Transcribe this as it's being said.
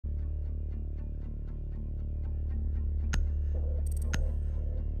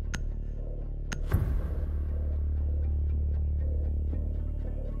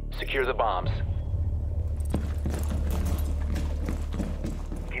Secure the bombs.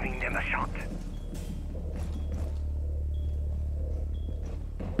 Giving them a shot.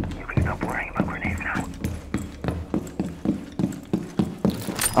 You can stop worrying about grenades now.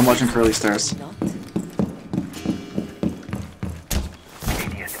 I'm watching Curly Stairs.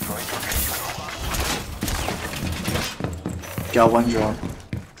 Media deployed for ready to Got one drone.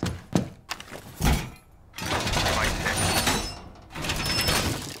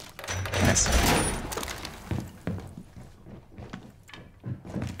 Nice.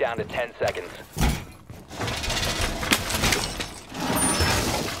 Down to 10 seconds.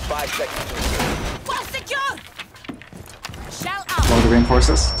 5 seconds to Well secure! Shell out! Want to reinforce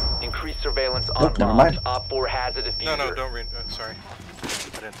this? increase surveillance on Nope, never bombs. mind. Op 4 has a diffuser. No, don't read. Sorry. I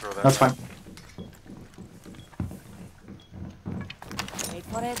didn't throw that. That's fine. Wait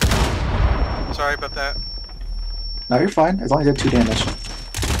for it. Sorry about that. No, you're fine. As long as you did 2 damage.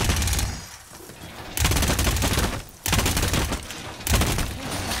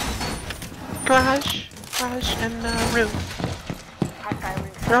 Garage, and roof.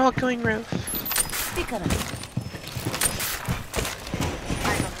 They're all going roof. Stick on it.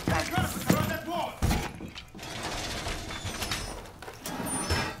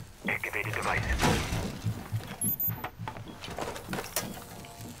 activated device.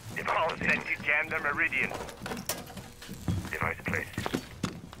 All set to jam the meridian. Device placed.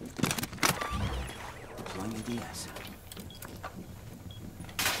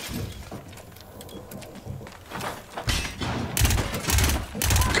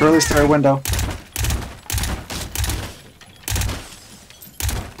 Curly Star window.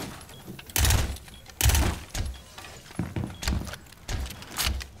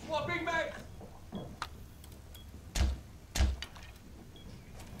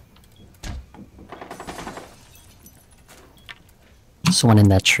 There's one in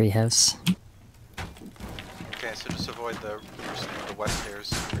that treehouse. Okay, so just avoid the west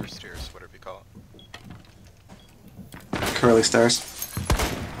stairs, rear stairs, whatever you call it. Curly Stairs.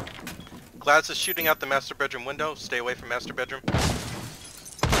 Glads is shooting out the master bedroom window. Stay away from master bedroom.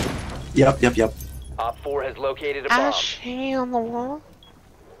 Yep. Op 4 has located a bomb. Ash hanging on the wall.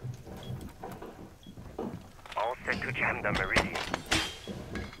 All set to jam the meridian.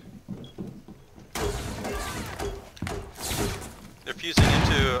 They're fusing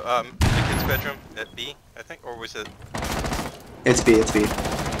into the kid's bedroom at B, I think, or was it? It's B.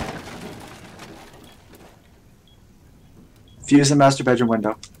 Fuse the master bedroom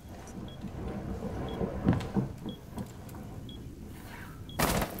window.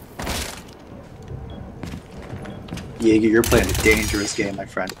 Jaeger, you're playing a dangerous game, my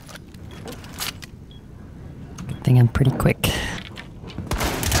friend. Good thing I'm pretty quick.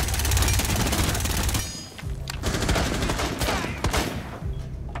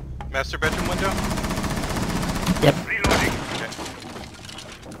 Master bedroom window? Yep. Reloading. Okay.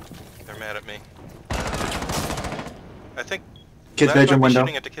 They're mad at me. I think Kid's Glads bedroom might be window.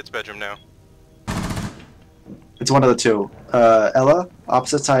 shooting at the kid's bedroom now. It's one of the two. Ella,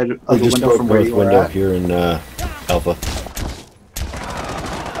 opposite side of We the just window broke from where north you were window at. here in Alpha.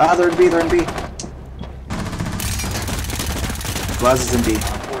 Ah, they're in B. Glass is in B. Op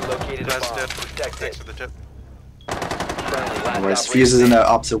 4 located a Glads bomb. dead. Protect Thanks it. for the tip. Friendly, last Anyways, operator Fuse is in the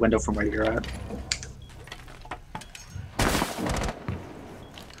opposite window from where you're at.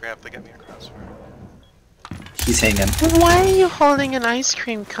 Crap, they got me a crossfire. He's hanging. Why are you holding an ice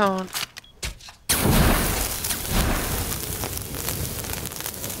cream cone?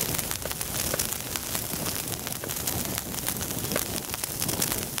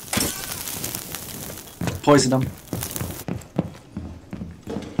 Poison him.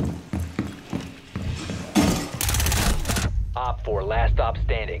 Op 4, last stop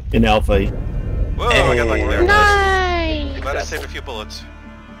standing. In Alpha. Whoa, I got lucky there. Nice! Glad I saved a few bullets.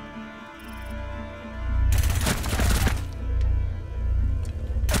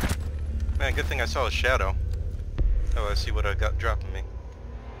 Man, good thing I saw a shadow. Oh, I see what I got dropping me.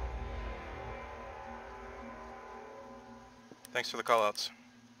 Thanks for the callouts.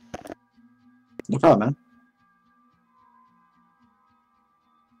 No problem, man.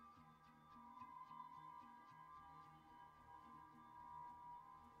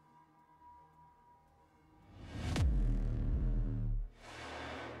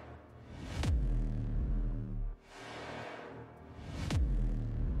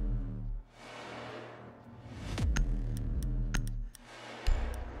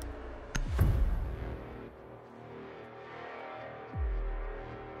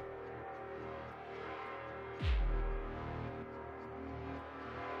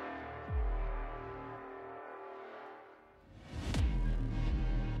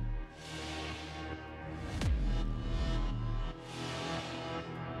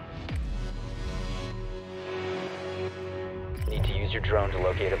 advise your drone to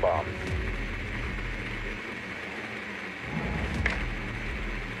locate a bomb.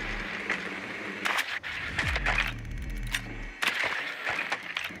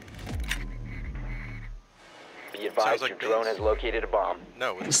 Be advised like your drone base. has located a bomb.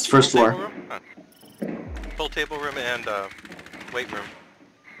 No, It's first full floor. table room? Huh. Pool table room and weight room.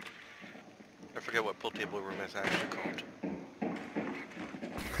 I forget what pool table room is actually called.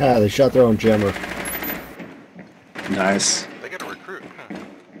 Ah, they shot their own jammer. Nice. They got a recruit, huh?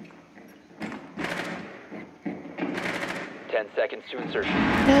 10 seconds to insertion.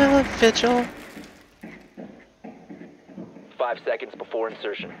 Yeah, vigil. 5 seconds before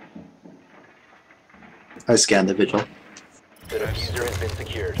insertion. I scanned the vigil. The diffuser has been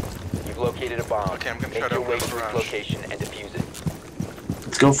secured. You've located a bomb. Okay, I'm gonna Make try to your way open to the its garage. location and defuse it.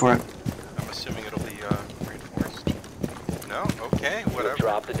 Let's go for it. I'm assuming it'll be reinforced. No? Okay, You have whatever.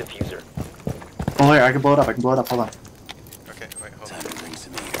 dropped the diffuser. Oh, here, I can blow it up. I can blow it up. Hold on. Okay, wait, hold on.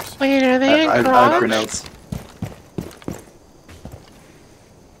 Wait, are they in I have garage? grenades.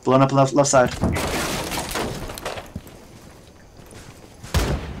 Blowing up left side. I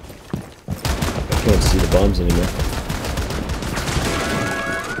can't see the bombs anymore.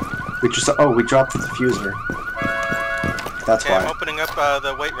 We dropped the diffuser. That's Okay, I'm why. opening up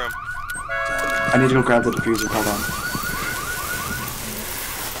the weight room. I need to go grab the diffuser. Hold on.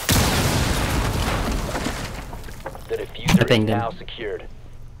 The diffuser is pinged him. now secured.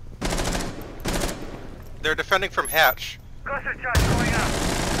 They're defending from hatch. Cluster charge going up.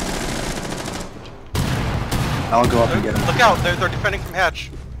 I'll go up and get him. Look out, they're defending from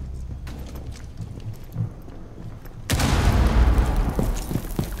hatch.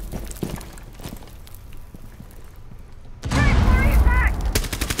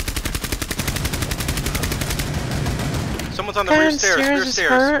 Someone's on the rear stairs, rear is stairs.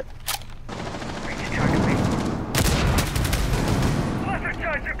 hurt. Cluster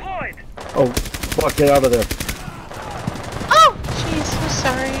charge deployed. Oh, fuck, get out of there. Oh, jeez, I'm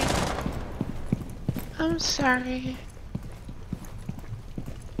sorry. I'm sorry.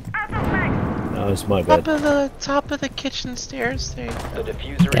 No, it's my Top bad. of the kitchen stairs there. The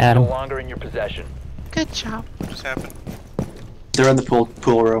diffuser Got is no him. longer in your possession. Good job. What just happened? They're in the pool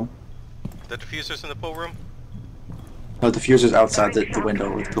room. The diffuser's in the pool room? No, the diffuser's outside the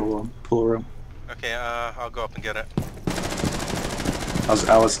window with pool room. Okay, I'll go up and get it.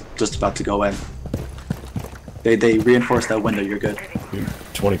 I was just about to go in. They reinforced that window. You're good. You're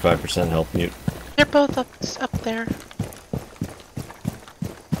 25% health mute. They're both up there.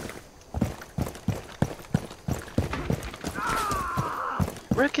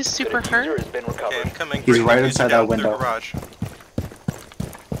 Rook is The super diffuser hurt. has been Okay, I'm recovered. coming. He's Bring the right diffuser inside down that to the window. garage.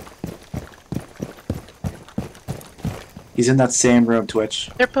 He's in that same room, Twitch.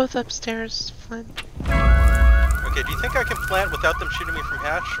 They're both upstairs, Flynn. Okay, do you think I can plant without them shooting me from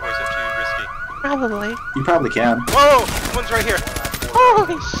hatch, or is it too risky? Probably. You probably can. Whoa! One's right here!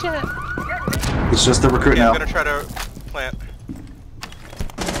 Holy shit! It's just the recruit Okay, now. I'm gonna try to plant.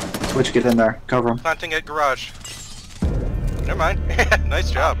 Twitch, get in there. Cover him. Planting at garage. Never mind.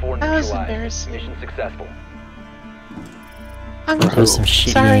 Nice job. 4 That was neutralized. embarrassing. Mission successful. I'm That was some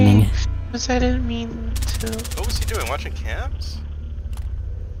shitty sorry. aiming. Because I didn't mean to. What was he doing? Watching cams?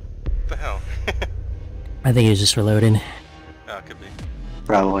 What the hell? I think he was just reloading. Oh, it could be.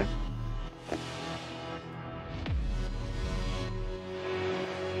 Probably.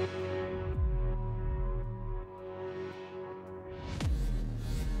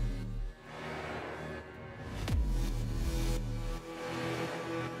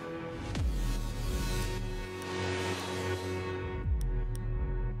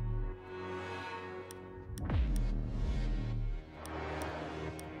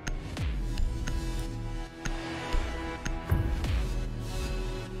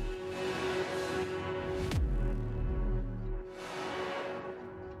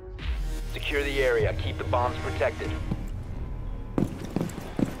 Secure the area. Keep the bombs protected.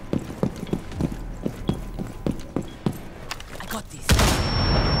 I got this.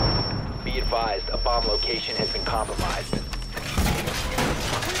 Be advised, a bomb location has been compromised.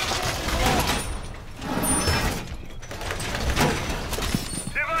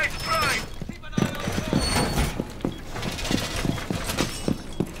 Device prime.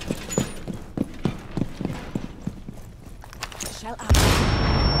 Shell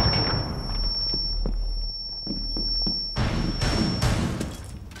out.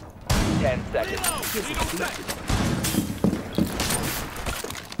 10 seconds.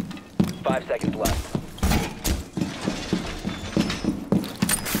 5 seconds left.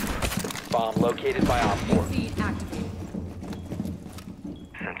 Bomb located by Op 4. Feed activated.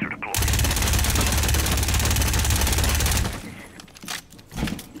 Sensor deployed.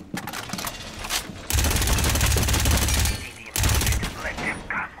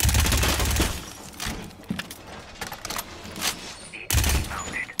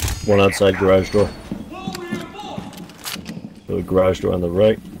 One outside garage door. The garage door on the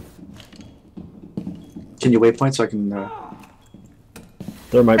right. Can you waypoint so I can...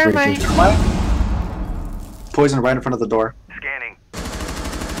 Thermite Thermite. breaches. Poison right in front of the door. Scanning.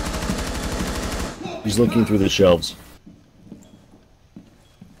 He's looking through the shelves.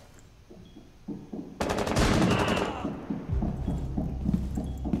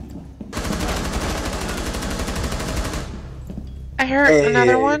 I heard Hey.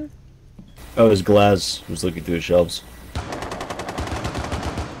 another one. Oh, his glass was looking through the shelves.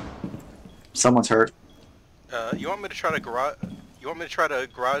 Someone's hurt. You want me to try to garage? You want me to try to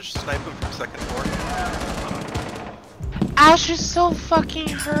garage snipe him from second floor? Ash is so fucking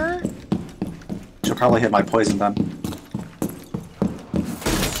hurt. She'll probably hit my poison then.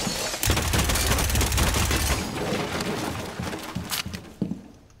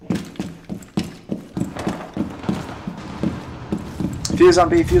 Fuse on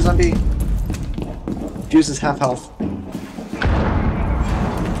B, fuse on B. Fuse is half health.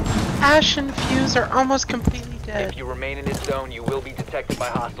 Ash and Fuse are almost completely If dead. you remain in this zone, you will be detected by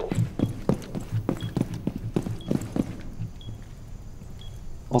hostiles.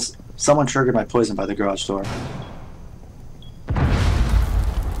 Well, someone triggered my poison by the garage door.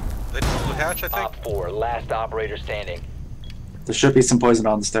 They took the hatch, I think. Op 4, last operator standing. There should be some poison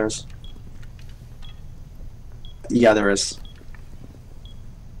on the stairs. Yeah, there is.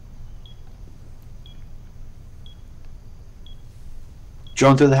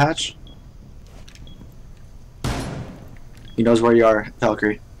 Drone through the hatch. He knows where you are,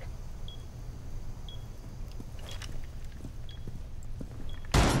 Valkyrie.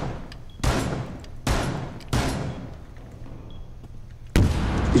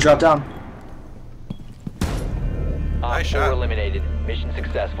 He dropped down. Op Nice 4 shot. eliminated. Mission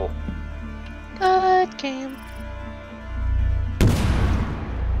successful. Good game.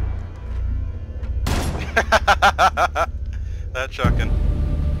 That shotgun.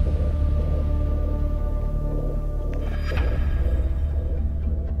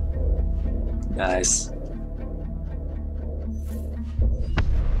 Nice.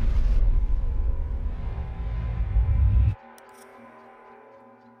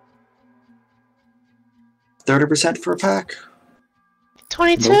 $30% for a pack.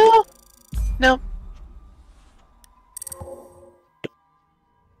 22? Nope. Nope.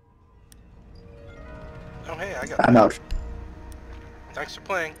 Oh hey, I got. I'm out. Thanks for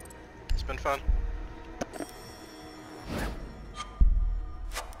playing. It's been fun.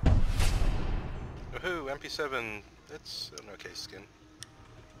 Woohoo, MP7. It's an okay skin.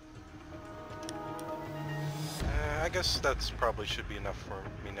 I guess that's probably should be enough for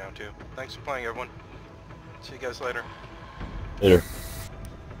me now too. Thanks for playing, everyone. See you guys later. Later.